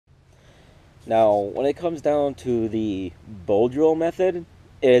Now, when it comes down to the bow drill method,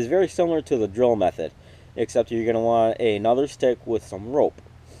 it is very similar to the drill method, except you're going to want another stick with some rope.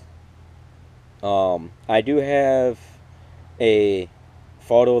 I do have a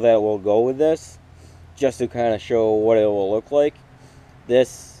photo that will go with this, just to kind of show what it will look like.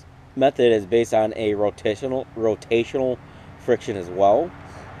 This method is based on a rotational friction as well.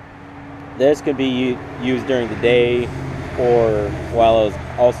 This can be used during the day or while it's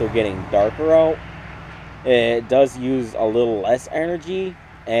also getting darker out. It does use a little less energy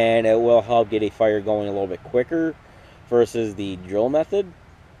and it will help get a fire going a little bit quicker versus the drill method.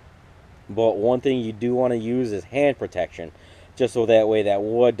 But one thing you do want to use is hand protection, just so that way that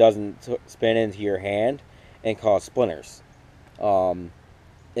wood doesn't spin into your hand and cause splinters. Um,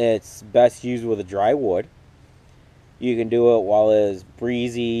 it's best used with a dry wood. You can do it while it's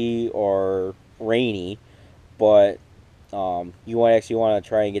breezy or rainy, but you actually want to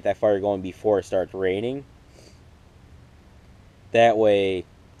try and get that fire going before it starts raining. That way,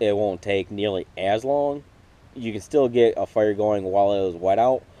 it won't take nearly as long. You can still get a fire going while it is wet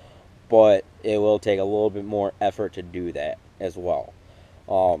out, but it will take a little bit more effort to do that as well.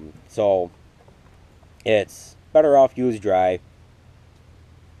 So it's better off use dry,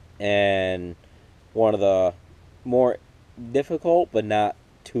 and one of the more difficult but not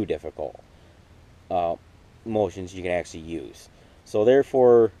too difficult uh, motions you can actually use. So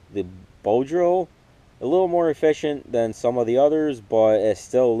therefore, the bow drill a little more efficient than some of the others, but it's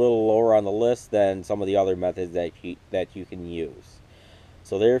still a little lower on the list than some of the other methods that you can use.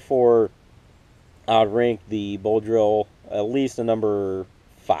 So therefore, I'd rank the bow drill at least a number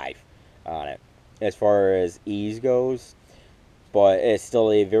 5 on it as far as ease goes, but it's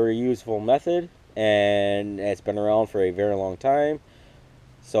still a very useful method and it's been around for a very long time.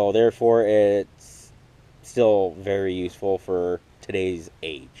 So therefore, it's still very useful for today's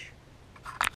age.